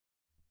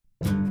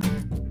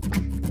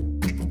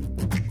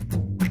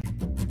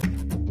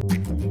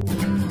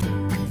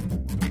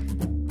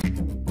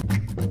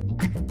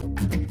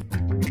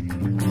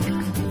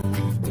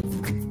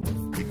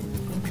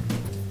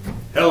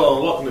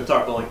to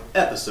Talk Bowling,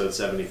 episode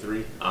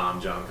 73. I'm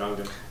John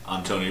Congdon.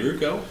 I'm Tony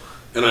Rucco.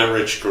 And I'm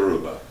Rich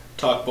Carrubba.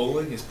 Talk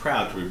Bowling is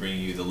proud to be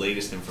bringing you the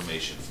latest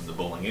information from the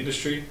bowling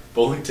industry,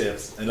 bowling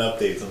tips, and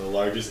updates on the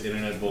largest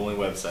internet bowling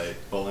website,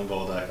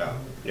 bowlingballcom.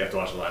 You have to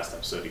watch the last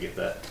episode to get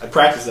that. I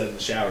practice that in the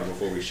shower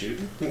before we shoot.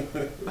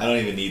 I don't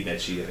even need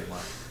that sheet anymore.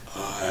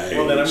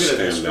 Well, then I'm going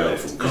to stand down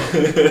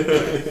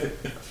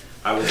from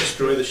I will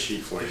destroy the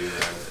sheet for you,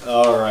 man.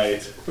 All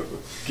right.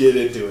 Get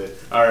into it.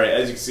 All right,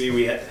 as you can see,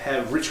 we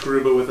have Rich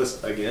Carrubba with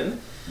us again.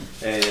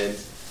 And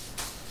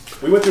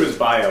we went through his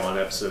bio on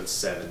episode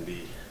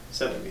 70.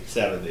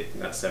 70.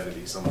 Not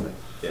 70 something.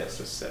 Yes.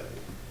 Just 70.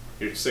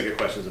 You're sick of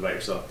questions about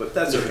yourself, but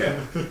that's okay.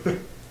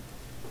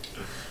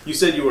 You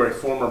said you were a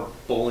former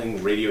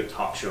bowling radio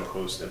talk show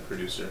host and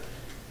producer.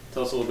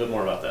 Tell us a little bit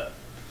more about that.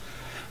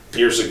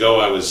 Years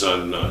ago, I was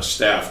on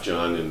staff,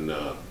 John,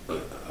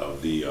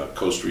 of the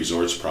Coast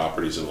Resorts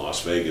properties in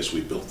Las Vegas. We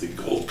built the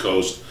Gold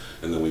Coast,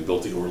 and then we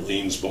built the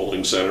Orleans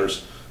bowling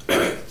centers.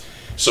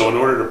 So in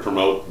order to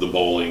promote the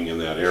bowling in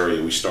that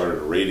area, we started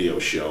a radio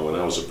show, and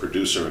I was a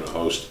producer and a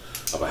host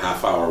of a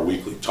half-hour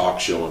weekly talk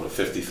show on a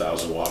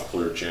 50,000 watt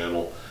clear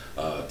channel,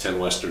 10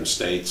 western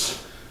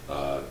states.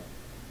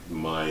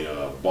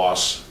 My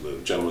boss, the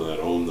gentleman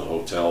that owned the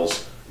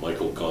hotels,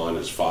 Michael Gahn,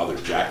 his father,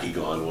 Jackie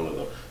Gahn, one of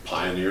the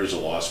pioneers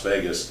of Las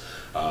Vegas,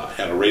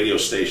 had a radio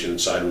station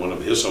inside one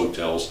of his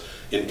hotels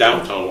in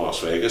downtown Las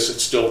Vegas.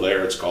 It's still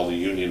there. It's called the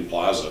Union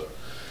Plaza.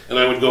 And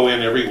I would go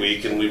in every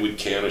week and we would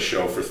can a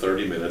show for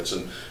 30 minutes.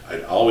 And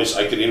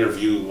I could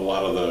interview a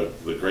lot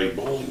of the great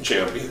bowling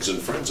champions and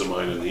friends of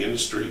mine in the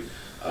industry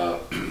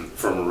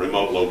from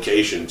remote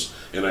locations.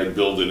 And I'd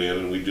build it in,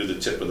 and we'd do the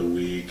tip of the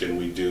week, and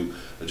we'd do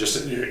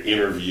just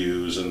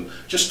interviews and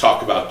just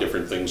talk about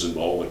different things in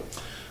bowling.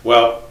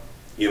 Well,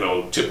 you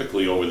know,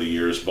 typically over the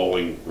years,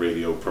 bowling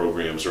radio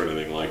programs or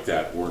anything like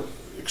that weren't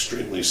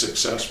extremely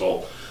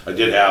successful. I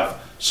did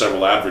have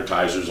several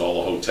advertisers,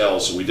 all the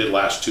hotels, so we did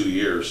last 2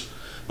 years.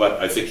 But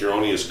I think you're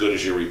only as good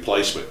as your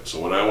replacement. So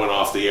when I went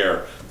off the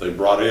air, they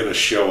brought in a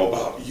show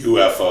about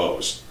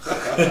UFOs.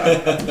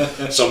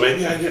 So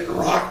maybe I didn't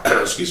rock,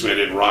 excuse me, I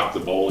didn't rock the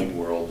bowling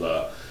world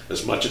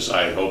as much as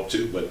I had hoped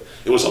to, but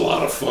it was a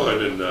lot of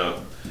fun, and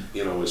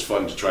you know, it was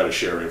fun to try to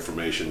share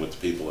information with the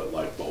people that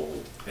like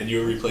bowling. And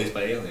you were replaced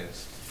by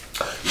aliens.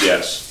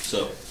 Yes.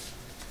 So,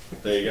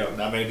 there you go.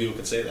 Not many people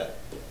can say that.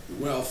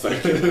 Well,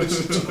 thank you.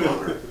 It's an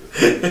honor.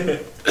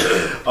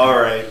 All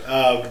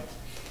right.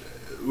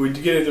 We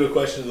get into a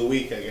question of the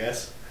week, I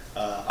guess.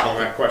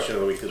 Not question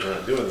of the week because we're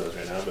not doing those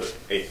right now, but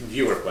a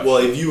viewer question. Well,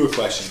 a viewer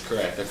question,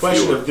 correct. The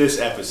question of this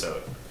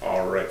episode.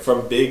 All right.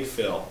 From Big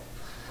Phil.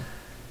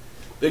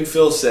 Big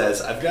Phil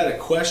says, I've got a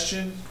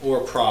question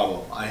or a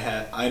problem.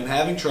 I'm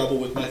having trouble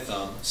with my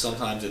thumb.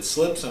 Sometimes it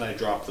slips and I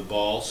drop the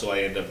ball, so I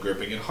end up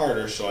gripping it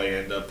harder, so I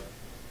end up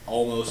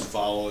almost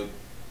following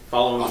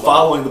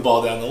the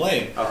ball down the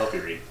lane. I'll help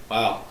you read.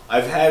 Wow.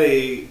 I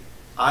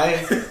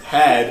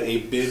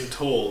had been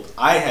told,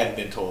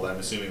 I'm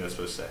assuming that's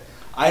supposed to say,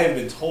 I have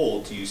been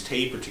told to use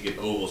tape or to get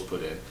ovals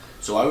put in.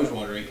 So I was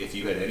wondering if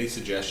you had any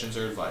suggestions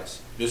or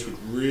advice. This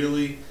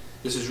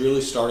is really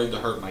starting to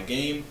hurt my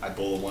game. I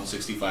bowl a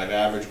 165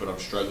 average, but I'm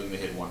struggling to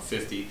hit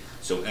 150.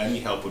 So any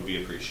help would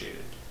be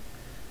appreciated.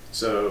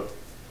 So,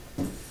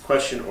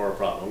 question or a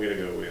problem? I'm going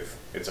to go with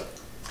it's a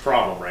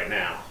problem right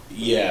now.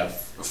 Yeah,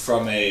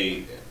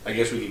 I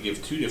guess we could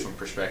give two different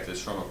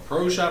perspectives. From a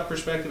pro shop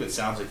perspective, it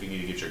sounds like you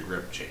need to get your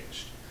grip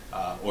changed.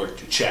 Or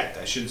checked,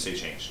 I shouldn't say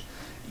changed.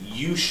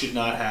 You should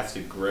not have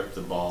to grip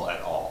the ball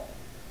at all.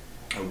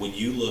 When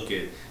you look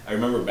at, I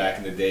remember back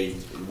in the day,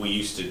 we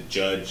used to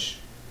judge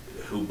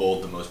who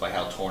bowled the most by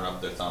how torn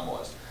up their thumb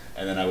was.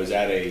 And then I was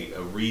at a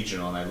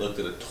regional and I looked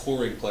at a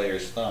touring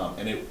player's thumb,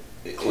 and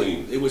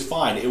it was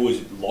fine. It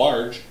was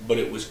large, but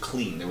it was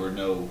clean. There were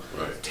no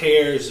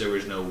tears, there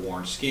was no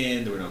worn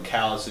skin, there were no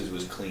calluses, it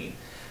was clean.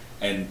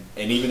 And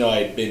even though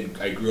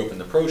I grew up in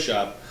the pro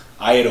shop,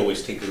 I had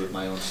always tinkered with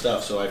my own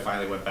stuff, so I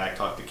finally went back,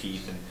 talked to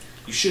Keith, and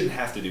you shouldn't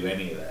have to do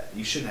any of that.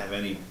 You shouldn't have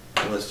any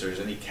blisters,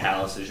 any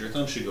calluses. Your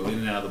thumb should go in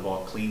and out of the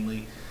ball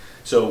cleanly.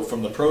 So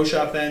from the pro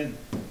shop end,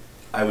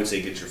 I would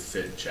say get your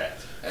fit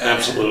checked.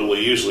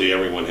 Absolutely. Usually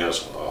everyone has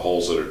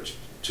holes that are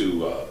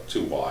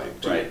too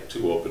wide,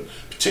 too open,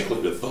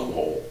 particularly the thumb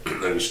hole.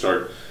 And you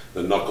start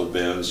the knuckle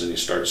bends, and you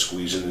start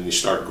squeezing, and you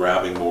start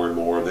grabbing more and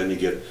more. Then you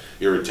get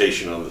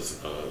irritation on the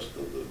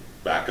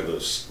back of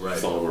the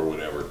thumb or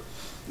whatever.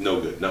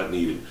 No good, not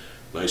needed.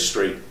 Nice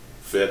straight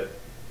fit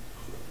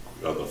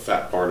of the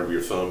fat part of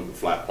your thumb, the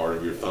flat part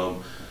of your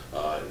thumb.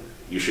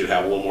 You should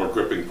have a little more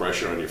gripping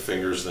pressure on your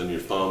fingers than your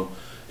thumb,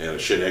 and it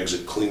should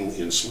exit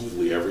cleanly and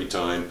smoothly every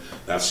time.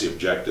 That's the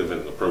objective,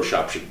 and the pro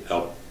shop should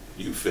help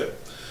you fit.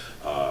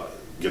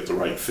 Get the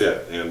right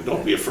fit, and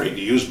don't be afraid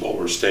to use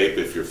bowler's tape.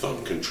 If your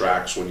thumb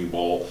contracts when you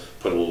bowl,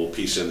 put a little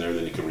piece in there,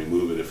 then you can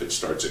remove it if it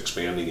starts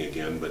expanding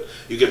again. But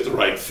you get the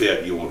right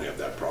fit, you won't have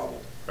that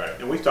problem. Right,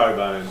 and we've talked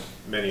about it in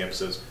many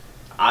episodes.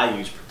 I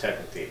use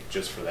protective tape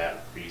just for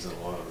that reason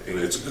alone. And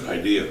it's a good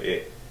idea.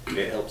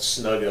 It helps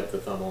snug up the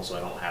thumb hole so I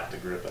don't have to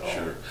grip at all.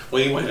 Sure.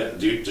 Well, you might have,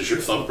 does your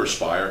thumb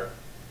perspire?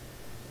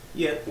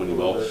 Yeah. When you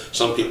bowl,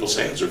 some people's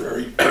hands are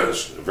very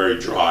very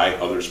dry,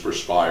 others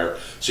perspire.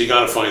 So you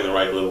got to find the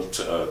right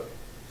little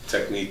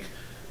technique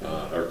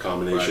or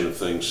combination of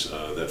things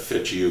that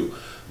fit you.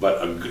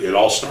 But it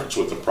all starts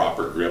with the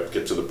proper grip.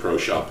 Get to the pro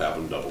shop, have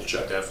them double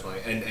check.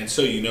 Definitely. And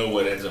so you know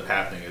what ends up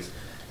happening is,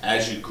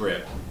 as you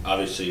grip,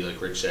 obviously, like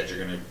Rich said, you're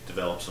going to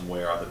develop some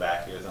wear on the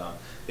back of your thumb.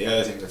 The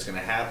other thing that's going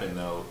to happen,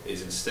 though,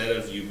 is instead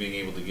of you being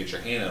able to get your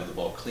hand out of the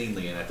ball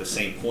cleanly and at the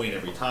same point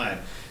every time,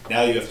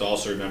 now you have to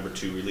also remember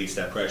to release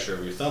that pressure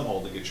of your thumb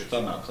hole to get your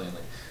thumb out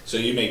cleanly. So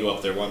you may go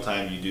up there one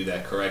time, you do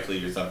that correctly,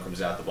 your thumb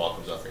comes out, the ball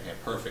comes off your hand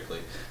perfectly.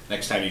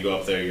 Next time you go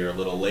up there, you're a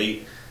little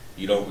late,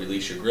 you don't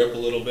release your grip a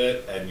little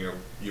bit, and your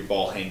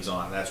ball hangs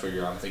on. That's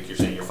where I think you're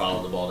saying you're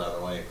following the ball down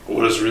the lane.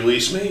 What does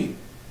release mean?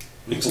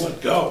 It means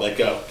let go. Let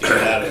go. Get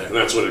it out of there. And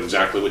that's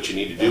exactly what you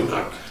need to do,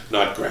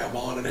 not grab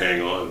on and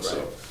hang on.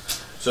 Right.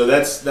 So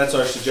that's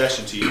our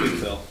suggestion to you, Big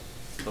Phil.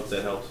 Hope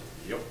that helps.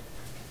 Yep.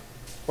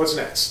 What's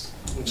next?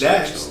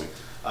 Next,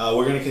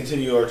 we're going to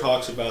continue our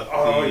talks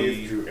about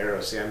you drew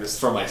arrows. See, I missed.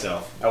 For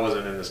myself. I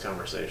wasn't in this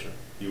conversation.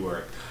 You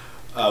weren't.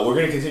 We're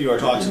going to continue our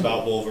talks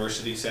about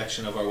Bowlversity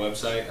section of our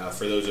website.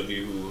 For those of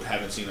you who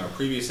haven't seen our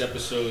previous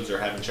episodes or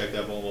haven't checked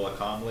out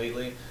bowlingballcom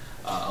lately,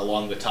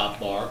 along the top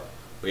bar,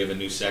 we have a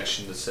new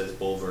section that says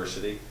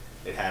Bowlversity.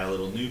 It had a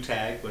little new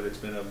tag, but it's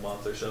been a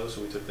month or so,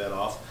 so we took that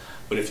off.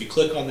 But if you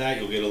click on that,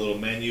 you'll get a little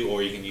menu,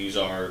 or you can use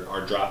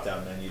our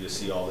drop-down menu to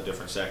see all the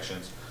different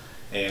sections.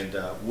 And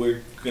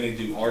we're going to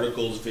do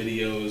articles,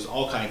 videos,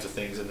 all kinds of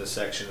things in this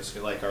section. It's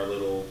like our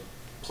little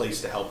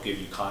place to help give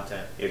you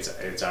content. It's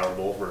our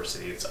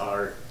Bowlversity. It's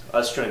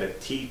us trying to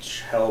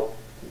teach, help,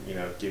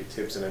 give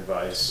tips and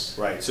advice.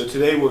 Right. So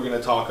today we're going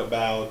to talk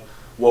about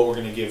what we're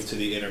going to give to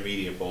the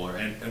intermediate bowler,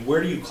 and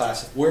where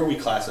are we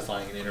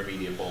classifying an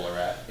intermediate bowler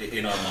at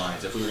in our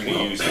minds if we were going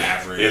to use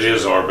average? It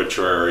is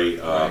arbitrary.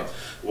 Right.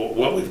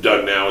 What we've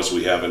done now is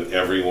we have an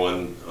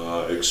everyone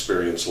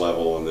experience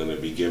level, and then a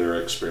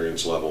beginner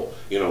experience level.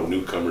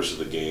 Newcomers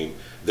to the game,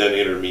 then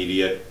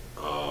intermediate,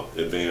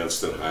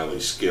 advanced, and highly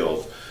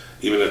skilled.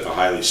 Even at the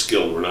highly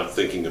skilled, we're not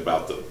thinking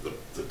about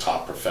the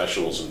top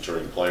professionals and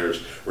touring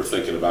players. We're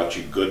thinking about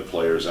you good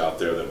players out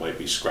there that might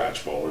be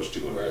scratch bowlers,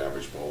 200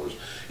 average bowlers.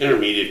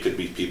 Intermediate could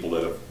be people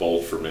that have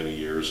bowled for many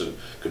years and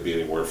could be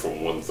anywhere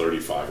from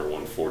 135 or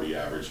 140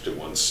 average to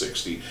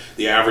 160.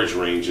 The average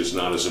range is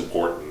not as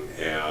important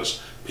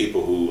as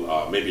people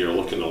who maybe are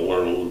looking to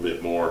learn a little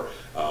bit more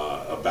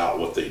about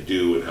what they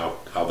do and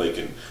how they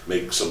can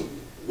make some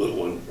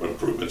little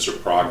improvements or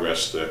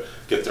progress to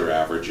get their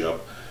average up.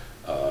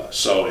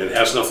 So it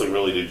has nothing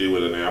really to do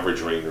with an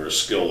average range or a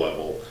skill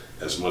level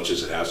as much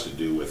as it has to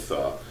do with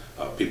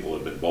people who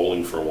have been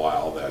bowling for a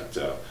while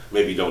that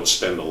maybe don't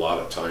spend a lot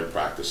of time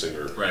practicing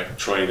or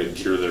trying to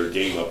gear their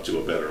game up to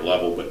a better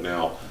level, but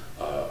now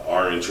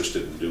are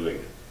interested in doing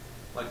it.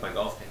 Like my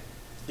golf game.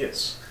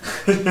 Yes.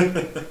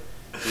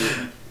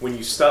 When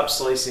you stop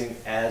slicing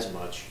as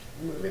much,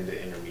 you move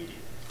into intermediate.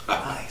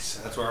 Nice.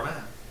 That's where I'm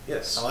at.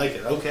 Yes. I like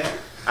it. Okay.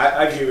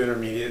 I view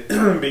intermediate.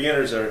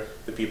 Beginners are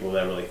the people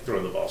that really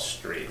throw the ball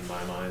straight in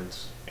my mind,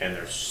 and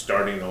they're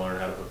starting to learn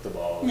how to hook the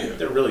ball. Yeah.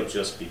 They're really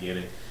just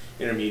beginning.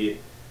 Intermediate,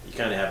 you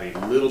kind of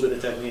have a little bit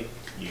of technique.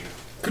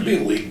 Could be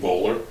a league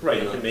bowler.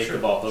 Right, you can make the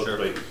ball hook,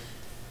 but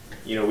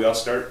we all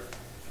start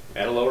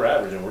at a lower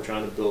average, and we're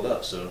trying to build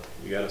up, so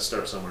you got to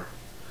start somewhere.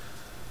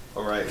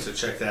 All right, so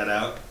check that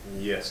out.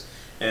 Yes,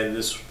 and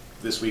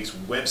this week's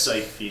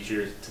website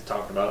feature to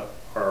talk about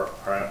our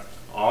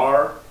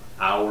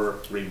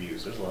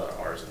reviews. There's a lot of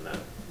R's in that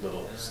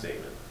little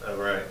statement. All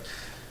right.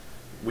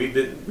 We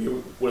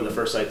were the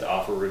first site to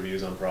offer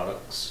reviews on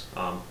products,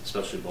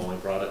 especially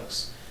bowling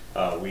products.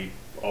 We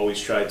always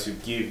try to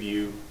give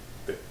you,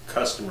 the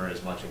customer,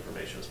 as much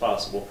information as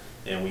possible,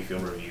 and we feel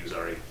reviews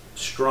are a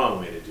strong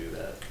way to do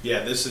that.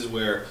 Yeah, this is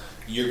where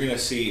you're going to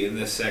see in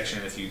this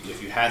section, if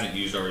you haven't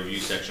used our review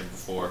section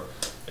before,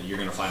 you're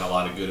going to find a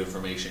lot of good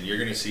information. You're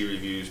going to see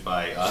reviews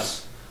by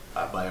us,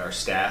 by our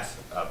staff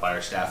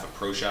of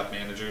pro shop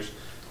managers,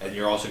 and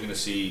you're also going to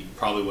see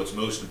probably what's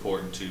most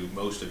important to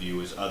most of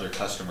you is other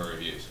customer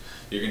reviews.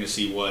 You're going to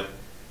see what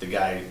the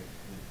guy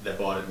that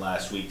bought it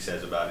last week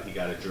says about it. He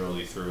got it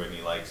drilled through and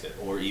he likes it.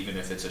 Or even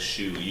if it's a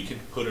shoe, you can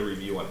put a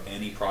review on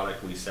any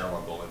product we sell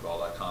on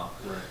bowlingball.com.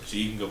 Right. So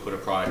you can go put a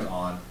product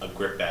on a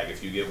grip bag.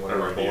 If you get one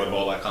of our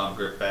bowlingball.com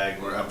grip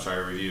bag, or I'm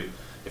sorry, review.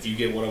 If you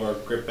get one of our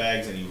grip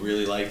bags and you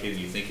really like it and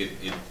you think it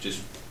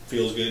just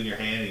feels good in your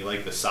hand and you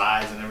like the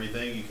size and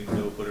everything, you can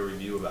go put a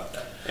review about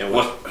that. And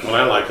what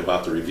I like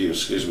about the review,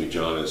 excuse me,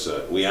 John, is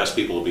we ask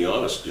people to be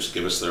honest. Just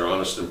give us their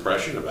honest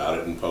impression about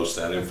it and post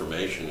that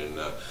information,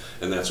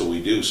 and that's what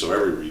we do. So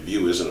every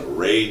review isn't a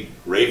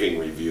raving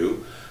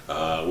review.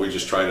 We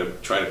just try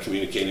to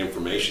communicate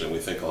information, and we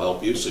think will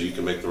help you so you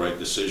can make the right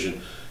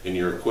decision in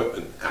your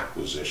equipment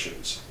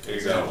acquisitions.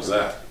 Exactly. How was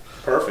that?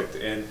 Perfect.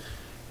 And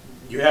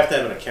you have to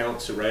have an account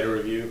to write a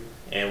review,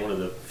 and one of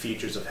the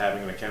features of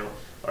having an account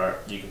are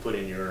you can put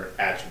in your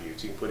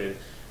attributes. You can put in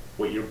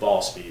what your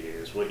ball speed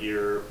is, what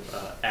your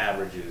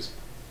average is.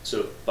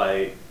 So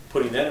by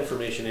putting that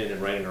information in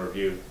and writing a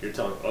review, you're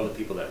telling other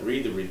people that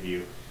read the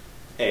review,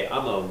 hey,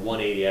 I'm a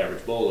 180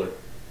 average bowler,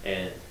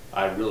 and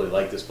I really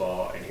like this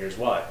ball, and here's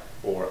why.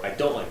 Or I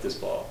don't like this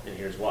ball, and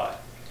here's why.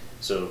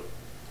 So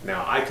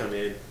now I come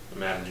in,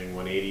 I'm averaging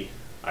 180,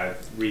 I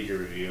read your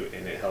review,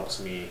 and it helps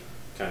me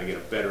kind of get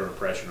a better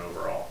impression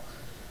overall.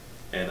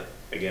 And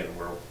again,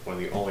 we're one of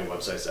the only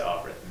websites that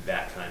offer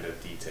that kind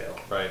of detail.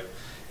 Right.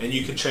 And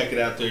you can check it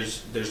out.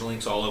 There's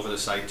links all over the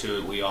site to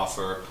it. We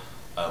offer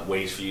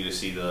ways for you to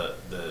see the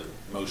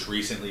most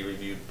recently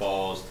reviewed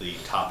balls, the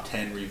top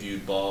 10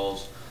 reviewed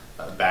balls,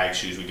 bag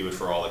shoes. We do it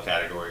for all the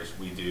categories.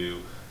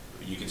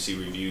 You can see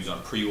reviews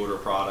on pre-order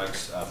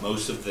products.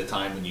 Most of the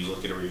time when you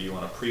look at a review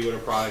on a pre-order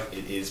product,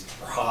 it is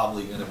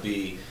probably going to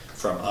be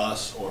from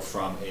us or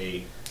from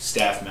a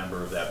staff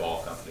member of that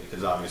ball company,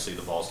 because obviously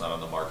the ball's not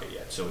on the market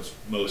yet, so it's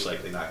most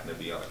likely not going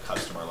to be on a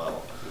customer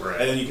level. Right.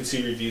 And then you can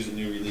see reviews of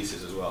new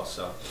releases as well.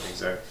 So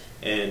exactly.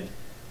 And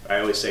I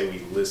always say we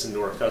listen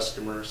to our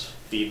customers'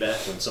 feedback.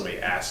 When somebody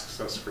asks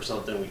us for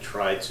something, we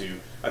try to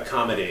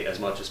accommodate as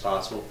much as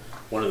possible.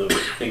 One of the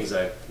things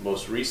I've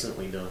most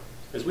recently done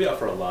is we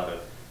offer a lot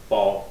of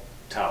ball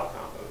towel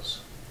combos.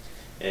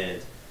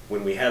 And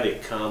when we have a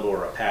combo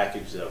or a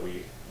package that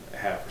we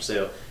have for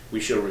sale, we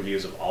show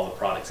reviews of all the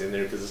products in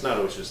there, because it's not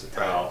always just the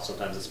towel.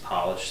 Sometimes it's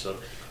polish. So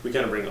we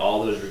kind of bring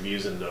all those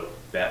reviews into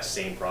that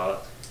same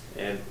product.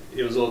 And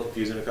it was a little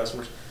confusing to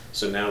customers.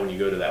 So now when you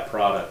go to that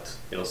product,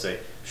 it'll say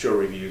show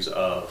reviews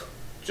of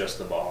just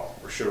the ball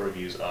or show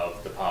reviews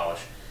of the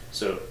polish.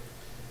 So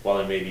while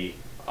there may be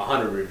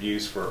 100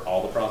 reviews for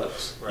all the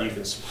products, right,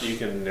 you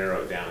can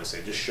narrow it down and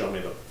say just show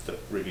me the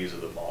reviews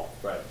of the ball.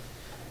 right.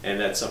 And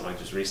that's something I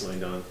just recently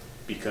done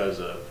because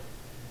of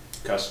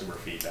customer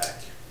feedback.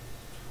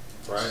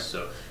 Right.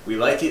 So we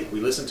like it,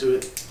 we listen to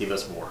it, give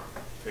us more.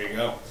 There you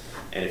go.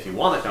 And if you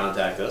want to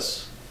contact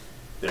us,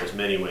 there's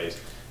many ways.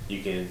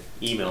 You can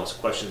email us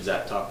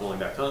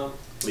questions@talkbowling.com,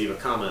 leave a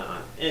comment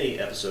on any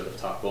episode of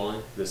Talk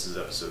Bowling. This is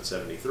episode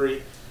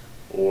 73.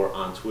 Or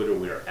on Twitter,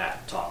 we are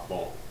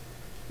 @TalkBowling.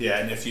 Yeah,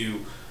 and if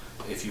you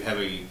have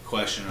a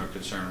question or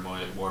concern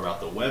more about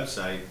the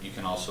website, you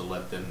can also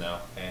let them know,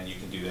 and you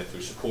can do that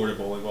through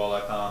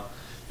support@bowlingball.com.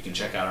 You can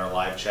check out our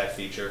live chat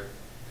feature,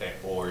 okay,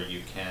 or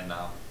you can.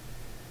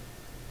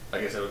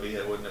 I guess that would be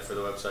it, wouldn't it, for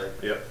the website?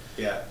 Yep.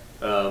 Yeah.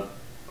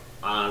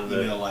 On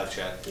the Email live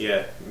chat.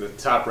 Yeah, the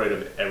top right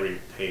of every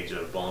page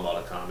of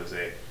bowlingball.com is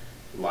a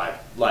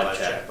live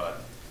chat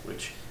button,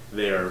 which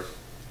they're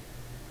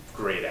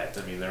great at.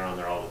 I mean, they're on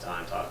there all the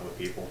time talking with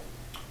people.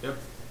 Yep.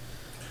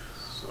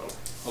 So.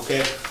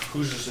 Okay,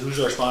 who's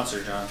our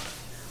sponsor, John?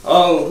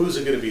 Oh, who's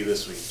it going to be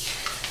this week?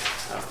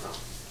 I don't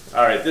know.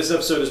 All right, this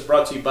episode is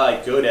brought to you by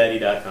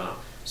GoDaddy.com.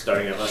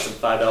 Starting at less than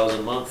 $5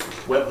 a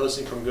month, web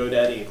hosting from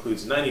GoDaddy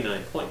includes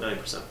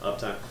 99.9%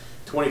 uptime,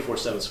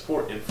 24/7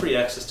 support, and free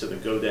access to the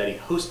GoDaddy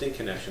hosting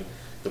connection,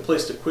 the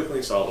place to quickly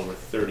install over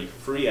 30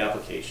 free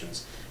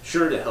applications,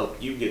 sure to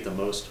help you get the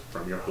most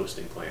from your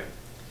hosting plan.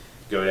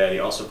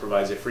 GoDaddy also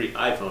provides a free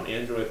iPhone,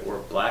 Android, or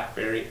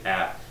BlackBerry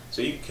app,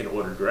 so you can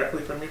order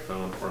directly from your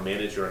phone or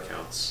manage your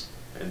accounts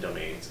and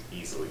domains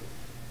easily.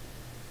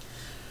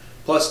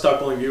 Plus, Talk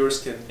Bowling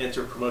viewers can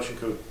enter promotion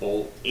code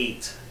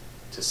BOWL8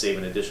 to save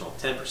an additional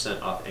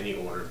 10% off any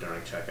order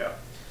during checkout.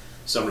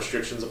 Some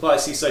restrictions apply.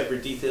 See site for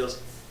details.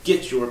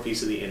 Get your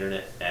piece of the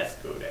internet at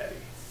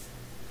GoDaddy.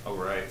 All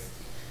right.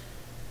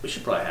 We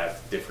should probably have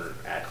different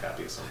ad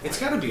copy at some point. It's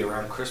got to be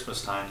around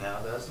Christmas time now,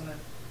 doesn't it?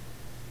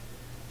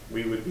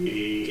 We would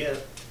be,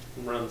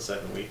 around the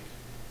second week.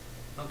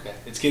 Okay.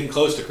 It's getting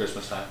close to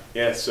Christmas time.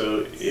 Yeah,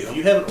 so if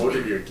you haven't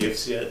ordered your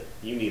gifts yet,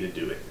 you need to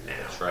do it now.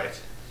 That's right.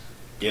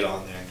 Get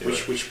on there and do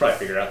it. We should probably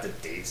figure out the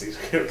dates these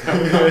are going to come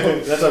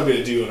out. That's what I'm going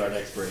to do in our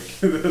next break.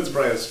 That's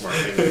probably a smart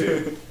thing to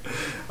do.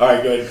 All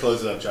right, go ahead and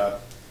close it up, John.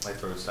 My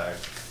throat's tired.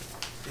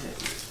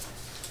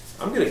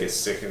 I'm going to get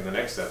sick in the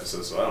next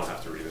episode, so I don't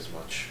have to read as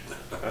much.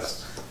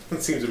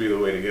 That seems to be the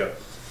way to go.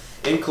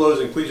 In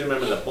closing, please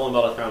remember that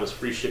bowlingball.com is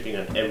free shipping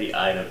on every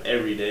item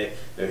every day.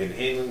 No hidden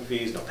handling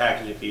fees, no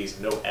packaging fees,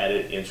 no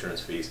added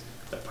insurance fees.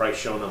 The price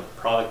shown on the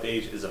product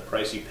page is the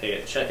price you pay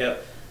at checkout.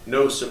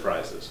 No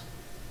surprises.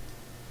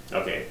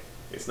 Okay,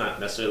 it's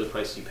not necessarily the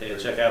price you pay at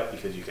checkout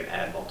because you can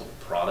add multiple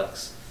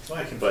products.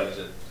 Why confuse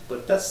it?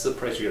 But that's the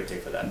price you're going to pay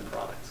for that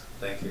product.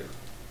 Thank you.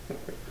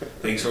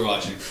 Thanks for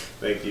watching.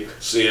 Thank you.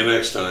 See you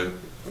next time.